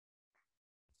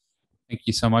Thank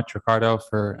you so much, Ricardo,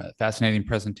 for a fascinating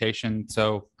presentation.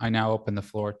 So I now open the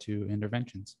floor to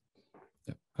interventions.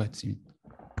 Go ahead, Stephen.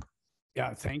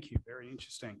 Yeah, thank you. Very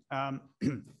interesting. I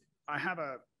have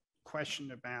a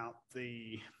question about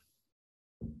the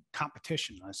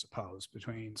competition, I suppose,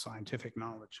 between scientific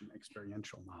knowledge and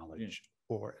experiential knowledge,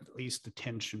 or at least the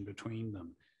tension between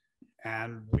them,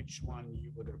 and which one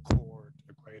you would accord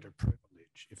a greater privilege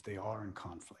if they are in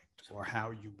conflict, or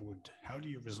how do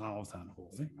you resolve that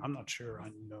whole thing? I'm not sure I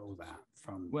know that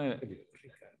from. Well,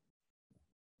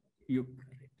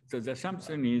 so the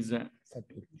assumption is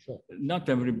not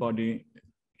everybody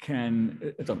can,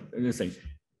 let's say,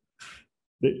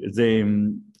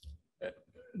 the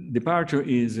departure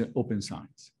is open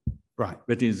science. Right.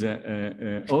 That is,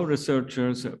 all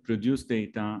researchers produce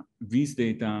data. These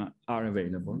data are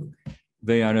available.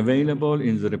 They are available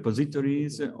in the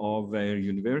repositories of their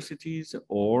universities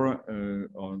or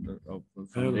of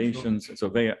foundations. So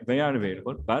they are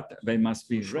available, but they must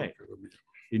be read.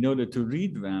 In order to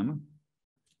read them,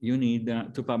 you need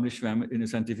to publish them in a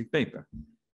scientific paper.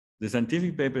 The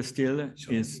scientific paper still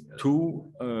is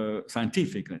too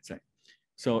scientific, let's say.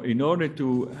 So in order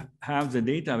to have the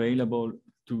data available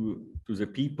to the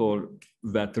people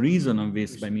that reason on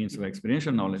this by means of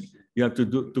experiential knowledge, you have to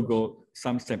go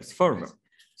some steps further.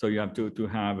 So you have to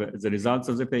have the results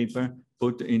of the paper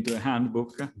put into a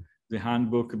handbook. The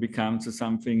handbook becomes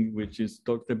something which is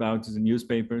talked about in the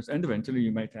newspapers, and eventually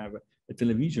you might have a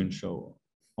television show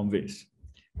on this.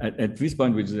 At this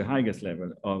point, which is the highest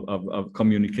level of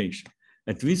communication.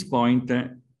 At this point,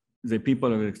 the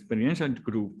people of the experiential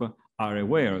group are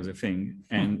aware of the thing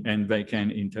and they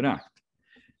can interact.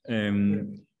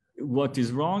 What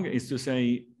is wrong is to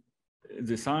say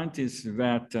the scientists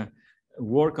that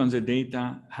work on the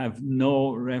data have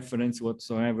no reference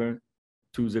whatsoever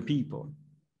to the people.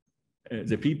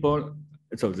 The people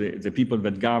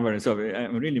that gather. So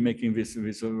I'm really making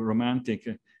this romantic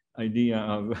idea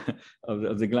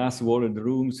of the glass-walled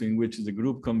rooms in which the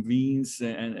group convenes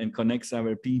and connects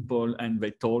other people, and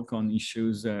they talk on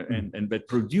issues and they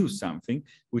produce something,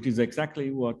 which is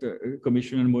exactly what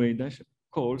Commissioner Moedas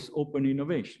calls open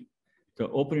innovation. So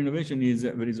open innovation is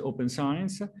there is open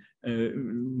science.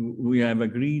 We have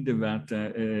agreed that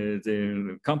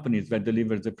the companies that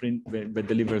deliver that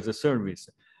deliver the service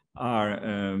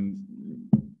are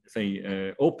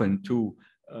open to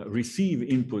receive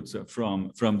inputs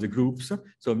from the groups.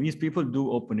 So these people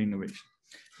do open innovation.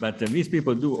 But these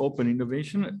people do open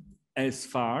innovation as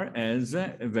far as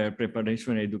their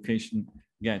preparation and education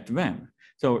get them.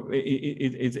 So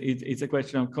it's a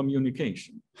question of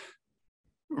communication.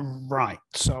 Right.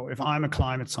 So if I'm a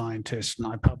climate scientist and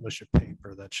I publish a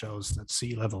paper that shows that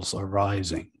sea levels are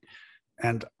rising,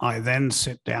 and I then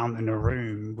sit down in a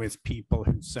room with people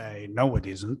who say, no, it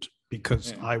isn't,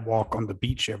 because I walk on the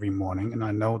beach every morning and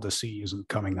I know the sea isn't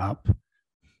coming up,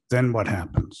 then what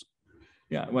happens?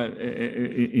 Yeah, well,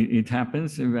 it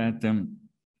happens that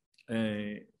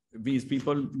these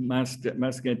people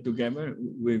must get together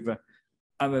with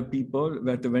other people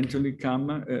that eventually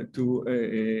come to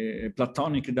a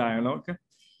Platonic dialogue,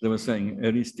 they were saying,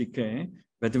 eristike,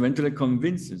 that eventually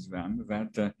convinces them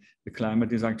that the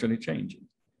climate is actually changing.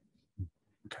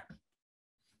 Okay.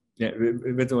 Yeah,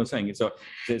 that's what I was saying. So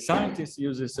the scientist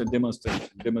uses a demonstration.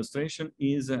 Demonstration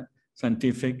is a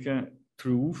scientific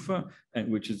truth,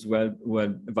 which is well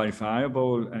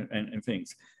verifiable and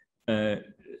things.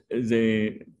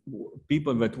 The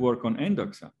people that work on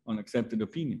endoxa, on accepted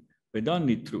opinion, they don't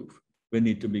need truth. They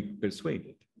need to be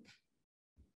persuaded.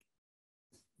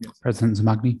 Yes. President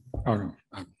Zamagni? Oh, no.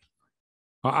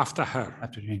 After her.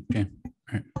 After Jane. Jane. All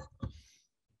right.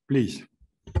 Please.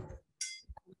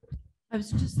 I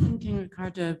was just thinking,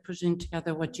 Ricardo, putting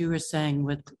together what you were saying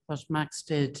with what Max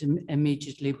did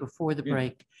immediately before the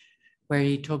break, where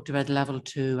he talked about level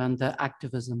 2 and the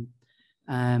activism.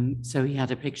 So he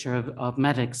had a picture of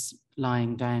medics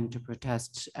lying down to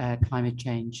protest climate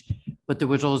change, but there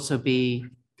would also be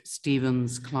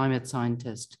Stephen's climate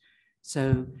scientist.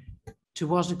 So to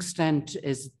what extent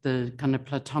is the kind of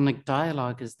Platonic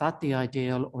dialogue, is that the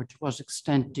ideal, or to what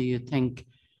extent do you think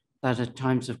that at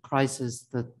times of crisis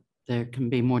that there can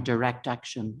be more direct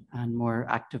action and more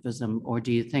activism, or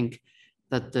do you think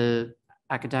that the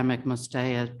academic must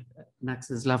stay at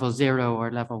Max's level 0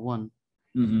 or level 1?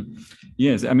 Mm-hmm.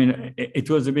 Yes, I mean, it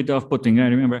was a bit off-putting. I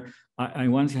remember I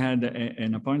once had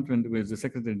an appointment with the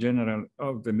Secretary General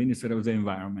of the Ministry of the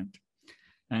Environment.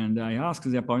 And I asked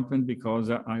the appointment because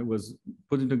I was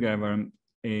putting together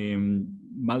a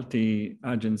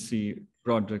multi-agency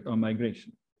project on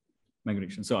migration.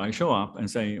 So I show up and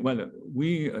say, well,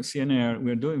 we, CNR,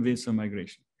 we're doing this on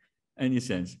migration. And he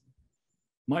says,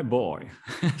 my boy,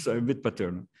 so a bit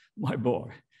paternal, my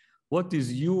boy, what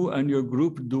is you and your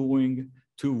group doing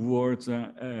towards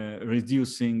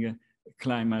reducing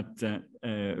climate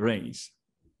raise?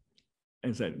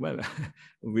 I said, well,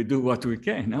 we do what we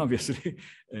can, obviously.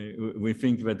 We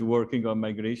think that working on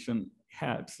migration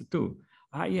helps too.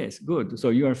 Ah, yes, good. So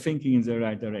you are thinking in the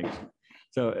right direction.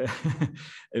 So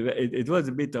it was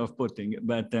a bit off-putting,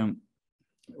 but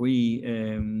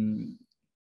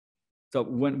so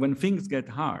when things get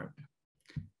hard,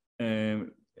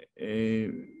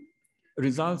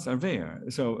 results are there.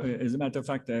 So as a matter of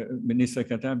fact, Minister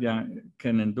Cartabia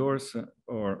can endorse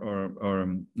or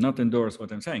not endorse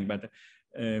what I'm saying, but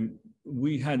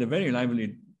we had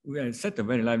a set of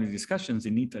very lively discussions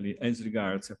in Italy as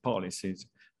regards policies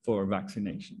for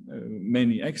vaccination.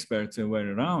 Many experts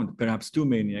were around, perhaps too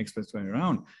many experts were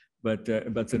around, but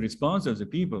the response of the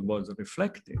people was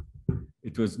reflective.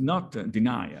 It was not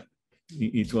denial.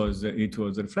 It was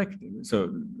reflective.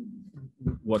 So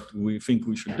what we think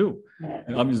we should do.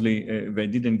 And obviously, they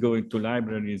didn't go into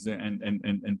libraries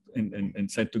and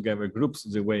set together groups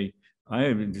the way I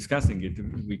have been discussing it.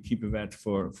 We keep that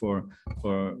for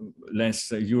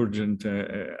less urgent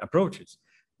approaches.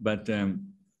 But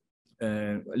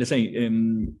let's say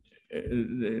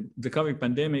the COVID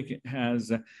pandemic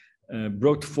has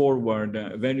brought forward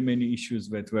very many issues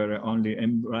that were only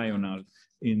embryonal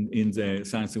in the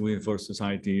science for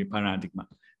society paradigm,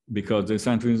 because the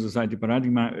science for society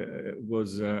paradigm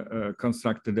was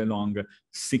constructed along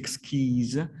 6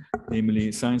 keys,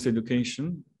 namely science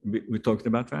education. We talked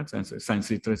about that, science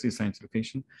literacy, science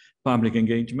education, public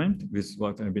engagement, this is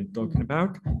what I've been talking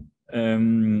about,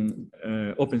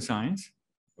 open science,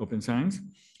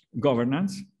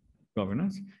 governance,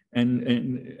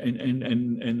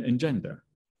 and gender,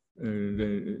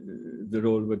 the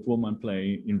role that women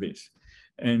play in this.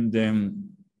 And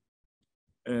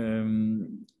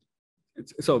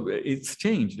so it's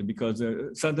changed because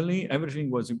suddenly everything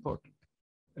was important.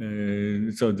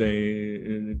 So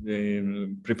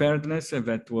the preparedness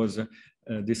that was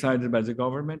decided by the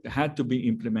government had to be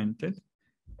implemented,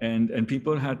 and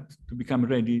people had to become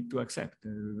ready to accept.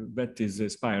 That is a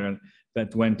spiral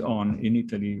that went on in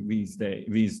Italy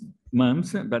these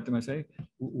months. But I must say,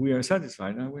 we are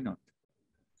satisfied, are we not?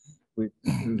 With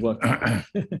what?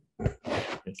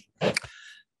 Yes.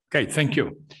 Okay, thank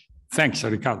you. Thanks,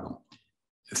 Riccardo.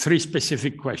 3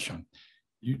 specific questions.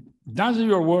 Does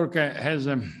your work has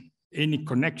any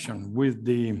connection with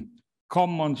the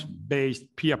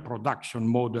commons-based peer production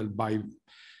model by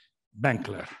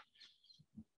Benkler?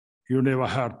 You never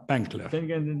heard Benkler? Can you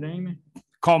get the name?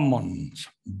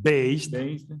 Commons-based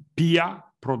peer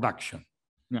production.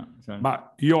 No, sorry.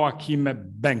 But Joachim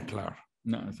Benkler.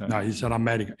 No, sorry. No, he's an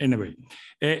American. Anyway,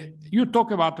 you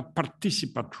talk about a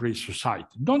participatory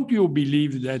society. Don't you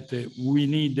believe that we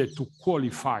need to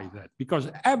qualify that?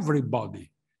 Because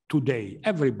everybody today,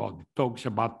 everybody talks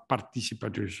about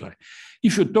participatory society.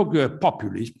 If you talk to a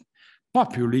populist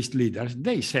leaders,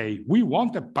 they say, we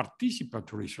want a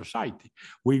participatory society.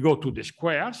 We go to the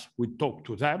squares, we talk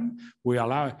to them, we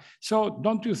allow. So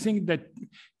don't you think that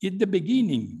at the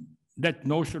beginning, that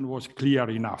notion was clear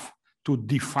enough to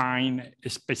define a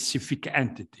specific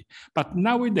entity? But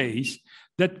nowadays,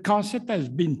 that concept has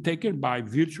been taken by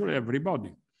virtually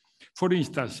everybody. For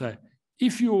instance,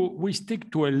 if we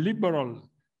stick to a liberal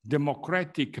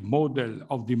democratic model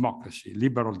of democracy,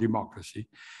 liberal democracy,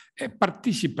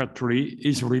 participatory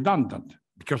is redundant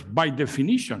because by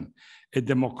definition, a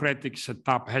democratic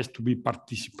setup has to be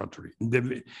participatory.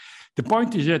 The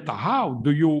point is that how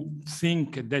do you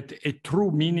think that a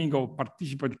true meaning of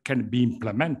participatory can be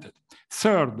implemented?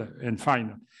 Third and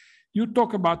final, you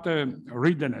talk about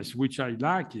readiness, which I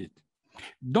like it.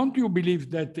 Don't you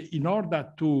believe that in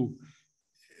order to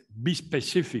be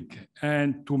specific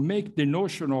and to make the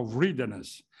notion of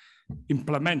readiness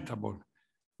implementable,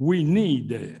 we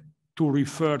need to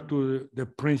refer to the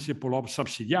principle of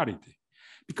subsidiarity?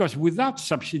 Because without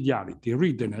subsidiarity,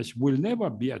 readiness will never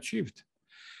be achieved.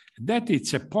 That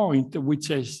is a point which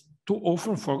is too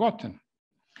often forgotten.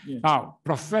 Yes. Now,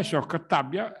 Professor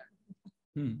Cartabia,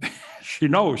 she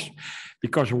knows,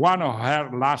 because one of her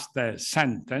last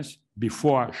sentence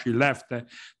before she left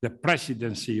the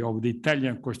presidency of the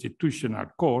Italian Constitutional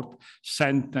Court,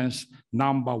 sentence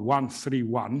number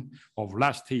 131 of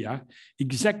last year,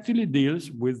 exactly deals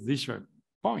with this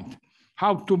point.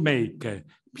 How to make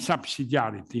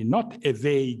subsidiarity not a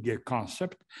vague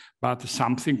concept, but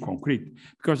something concrete.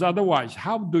 Because otherwise,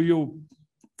 how do you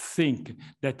think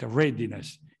that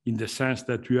readiness, in the sense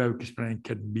that you have explained,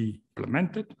 can be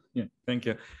implemented? Yeah, thank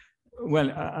you.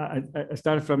 Well, I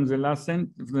start from the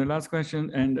last question,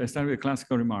 and I start with a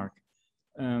classical remark.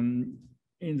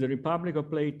 in the Republic of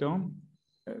Plato,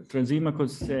 Thrasymachus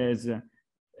says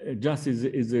justice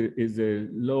is a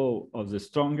law of the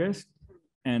strongest,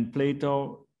 and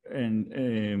Plato and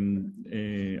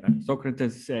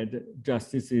Socrates said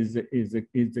justice is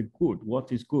a good.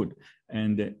 What is good?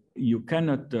 And you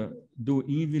cannot do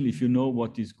evil if you know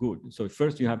what is good. So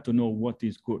first you have to know what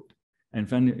is good, and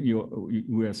then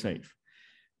we are safe.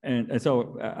 And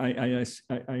so I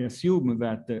assume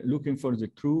that looking for the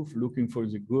truth, looking for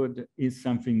the good is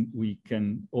something we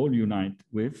can all unite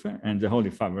with, and the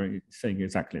Holy Father is saying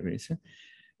exactly this.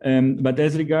 But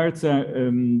as regards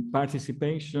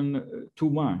participation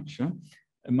too much,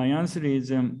 my answer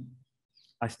is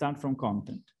I start from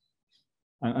content.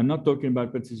 I'm not talking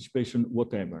about participation,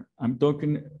 whatever. I'm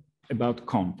talking about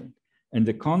content. And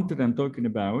the content I'm talking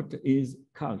about is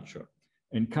culture.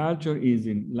 And culture is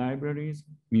in libraries,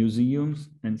 museums,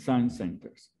 and science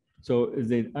centers. So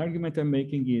the argument I'm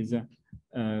making is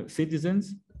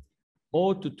citizens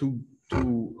ought to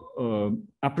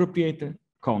appropriate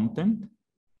content,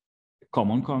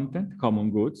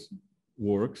 common goods,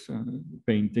 works,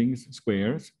 paintings,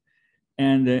 squares,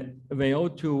 and they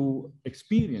ought to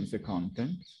experience the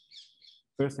content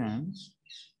firsthand,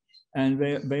 and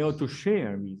they ought to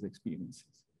share these experiences,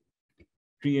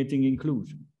 creating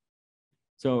inclusion.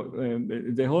 So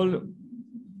the whole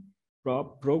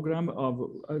program of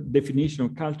definition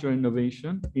of cultural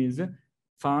innovation is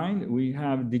fine. We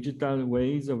have digital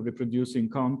ways of reproducing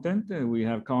content. We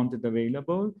have content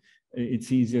available.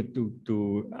 It's easier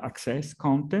to access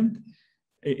content.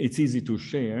 It's easy to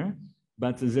share,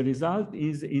 but the result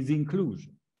is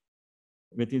inclusion.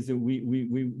 That is,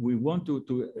 we want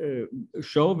to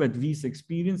show that this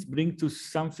experience brings to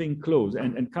something close,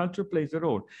 and culture plays a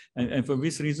role. And for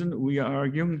this reason, we are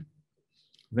arguing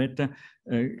that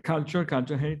culture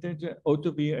heritage ought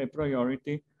to be a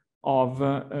priority of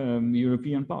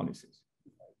European policies.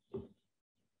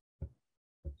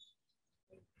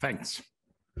 Thanks.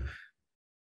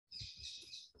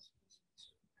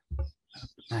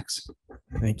 Max.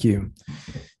 Thank you.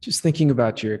 Just thinking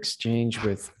about your exchange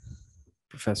with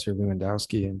Professor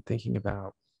Lewandowski and thinking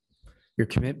about your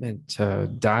commitment to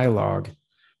dialogue,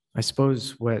 I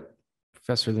suppose what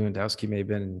Professor Lewandowski may have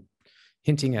been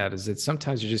hinting at is that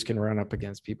sometimes you're just going to run up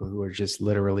against people who are just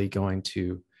literally going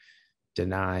to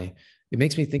deny. It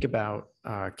makes me think about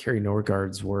Carrie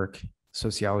Norgaard's work,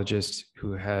 sociologist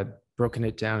who had broken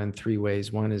it down in three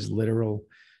ways. One is literal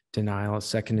denial.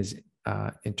 Second is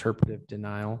interpretive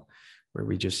denial, where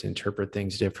we just interpret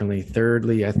things differently.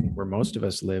 Thirdly, I think where most of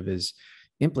us live is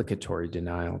implicatory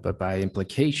denial, but by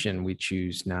implication, we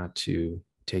choose not to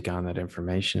take on that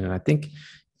information. And I think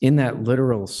in that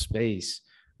literal space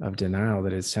of denial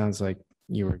that it sounds like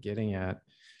you were getting at,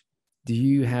 do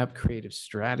you have creative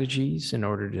strategies in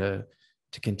order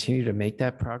to continue to make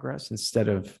that progress instead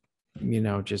of,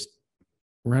 just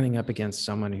running up against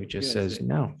someone who just says,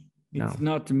 no. It's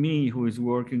not me who is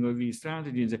working on these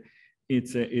strategies.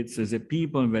 It's the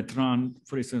people that run,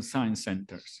 for instance, science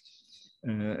centers.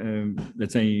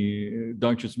 Let's say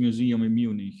Deutsches Museum in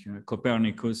Munich,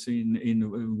 Copernicus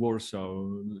in Warsaw,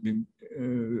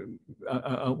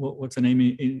 what's the name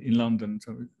in London?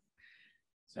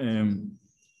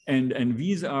 And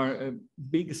these are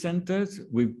big centers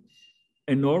with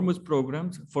enormous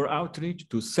programs for outreach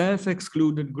to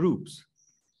self-excluded groups.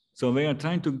 So they are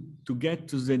trying to get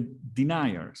to the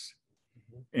deniers.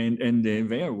 And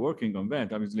they are working on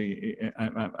that. Obviously,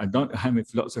 I'm a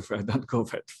philosopher, I don't go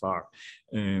that far.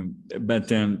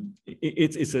 But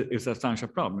it's a substantial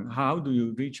problem. How do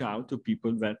you reach out to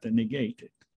people that negate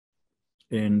it?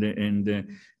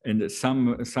 And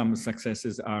some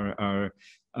successes are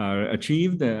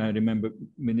achieved. I remember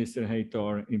Minister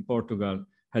Heitor in Portugal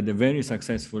had a very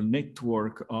successful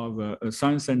network of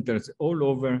science centers all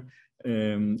over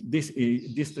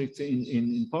districts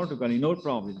in Portugal, in all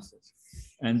provinces.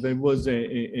 And there was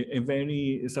a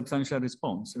very substantial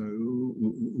response,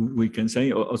 we can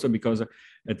say, also because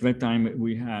at that time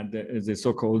we had the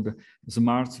so-called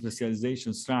smart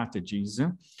specialization strategies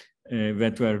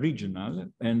that were regional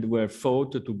and were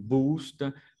thought to boost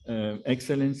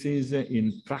excellences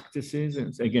in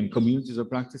practices, again, communities of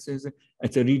practices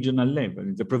at a regional level,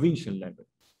 at the provincial level.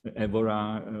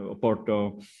 Evora,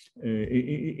 Porto,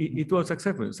 it was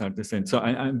successful to certain extent. So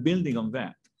I'm building on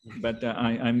that. But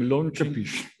I'm launching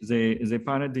the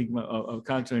paradigm of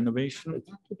cultural innovation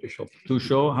to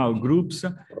show how groups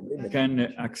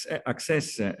can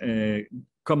access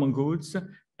common goods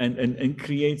and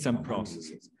create some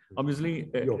processes. Obviously,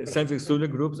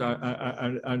 self-excluded groups are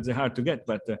hard to get,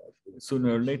 but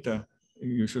sooner or later,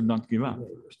 you should not give up.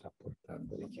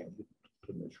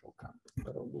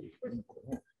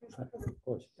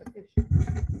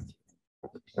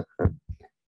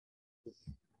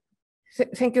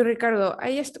 Thank you, Ricardo.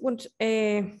 I just want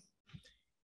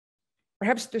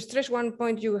perhaps to stress one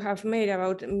point you have made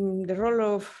about the role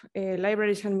of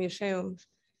libraries and museums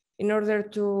in order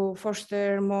to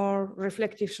foster more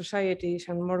reflective societies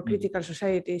and more critical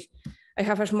societies. I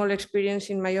have a small experience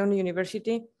in my own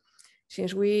university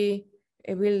since we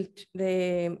built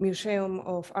the Museum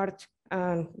of Art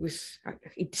and with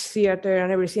its theater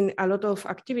and everything. A lot of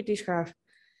activities have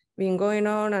been going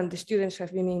on and the students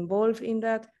have been involved in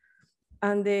that.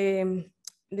 And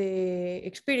the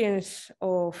experience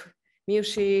of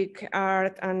music,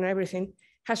 art, and everything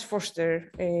has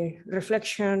fostered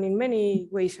reflection in many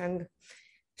ways. And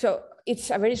so it's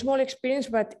a very small experience,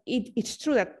 but it's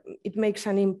true that it makes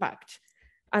an impact.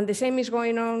 And the same is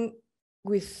going on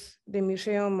with the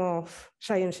Museum of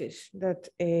Sciences, that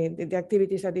the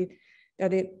activities that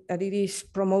it is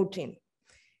promoting.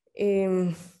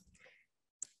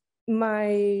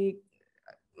 My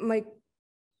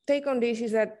take on this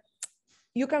is that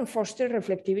you can foster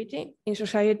reflectivity in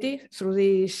society through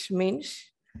these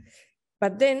means,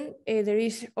 but then there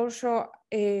is also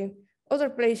other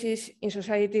places in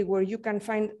society where you can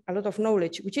find a lot of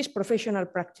knowledge, which is professional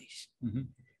practice. Mm-hmm.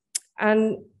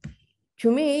 And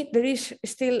to me, there is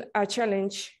still a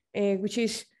challenge, which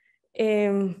is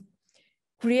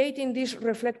creating these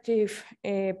reflective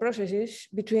processes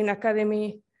between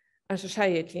academy and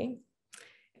society,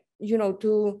 you know,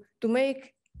 to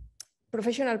make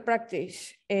professional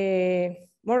practice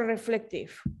more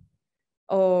reflective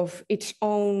of its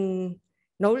own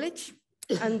knowledge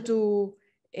and to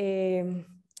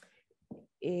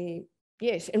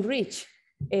enrich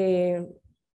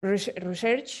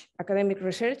research, academic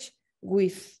research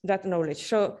with that knowledge.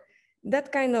 So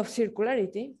that kind of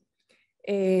circularity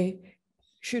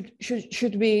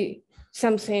should be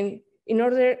something in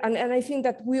order, and I think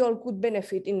that we all could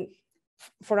benefit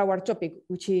for our topic,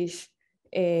 which is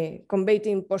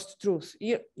combating post-truth.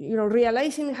 You know,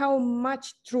 realizing how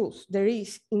much truth there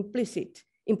is implicit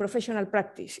in professional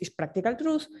practice. Is practical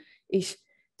truth, is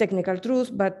technical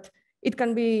truth, but it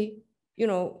can be, you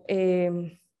know,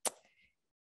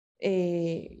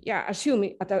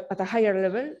 assuming at a higher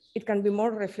level, it can be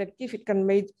more reflective. It can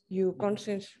make you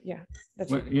conscious. Yeah,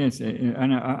 that's it. Yes,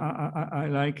 and I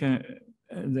like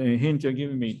the hint you're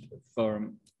giving me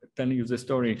for telling you the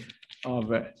story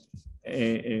of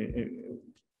a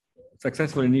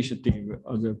successful initiative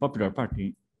of the Popular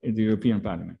Party in the European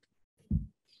Parliament.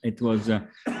 It was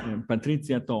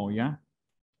Patrizia Toia,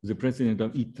 the president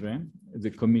of ITRE, the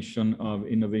Commission of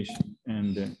Innovation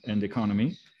and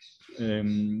Economy,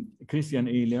 Christian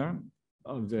Ehler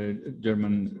of the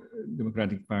German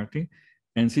Democratic Party,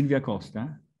 and Silvia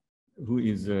Costa, who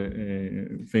is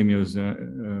a famous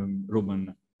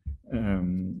Roman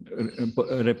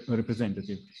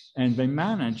representative. And they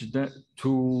managed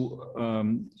to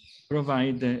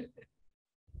provide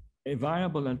a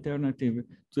viable alternative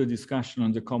to the discussion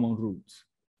on the common roots.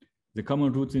 The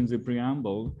common roots in the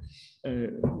preamble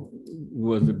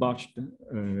was a botched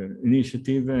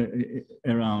initiative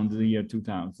around the year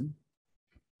 2000.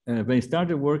 They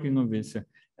started working on this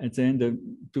at the end of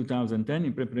 2010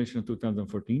 in preparation of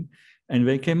 2014, and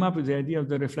they came up with the idea of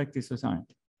the reflective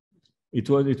society. It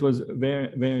was very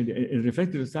a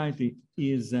reflective society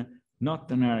is not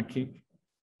anarchic,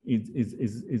 it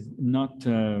is not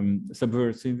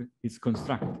subversive, it's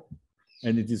constructive.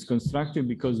 And it is constructive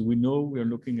because we know we are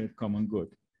looking at common good.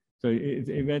 So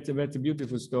that's a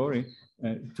beautiful story.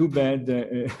 Too bad,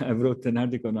 I wrote an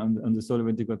article on the Sole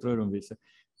 24 Ore on this.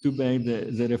 Too bad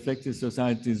the reflective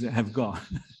societies have gone.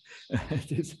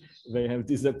 They have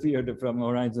disappeared from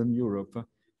Horizon Europe.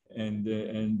 And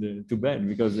too bad,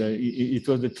 because it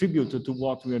was a tribute to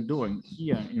what we are doing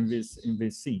here in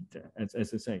this seat,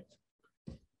 as I say.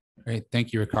 Great,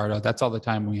 thank you, Ricardo. That's all the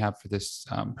time we have for this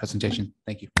presentation.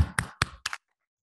 Thank you.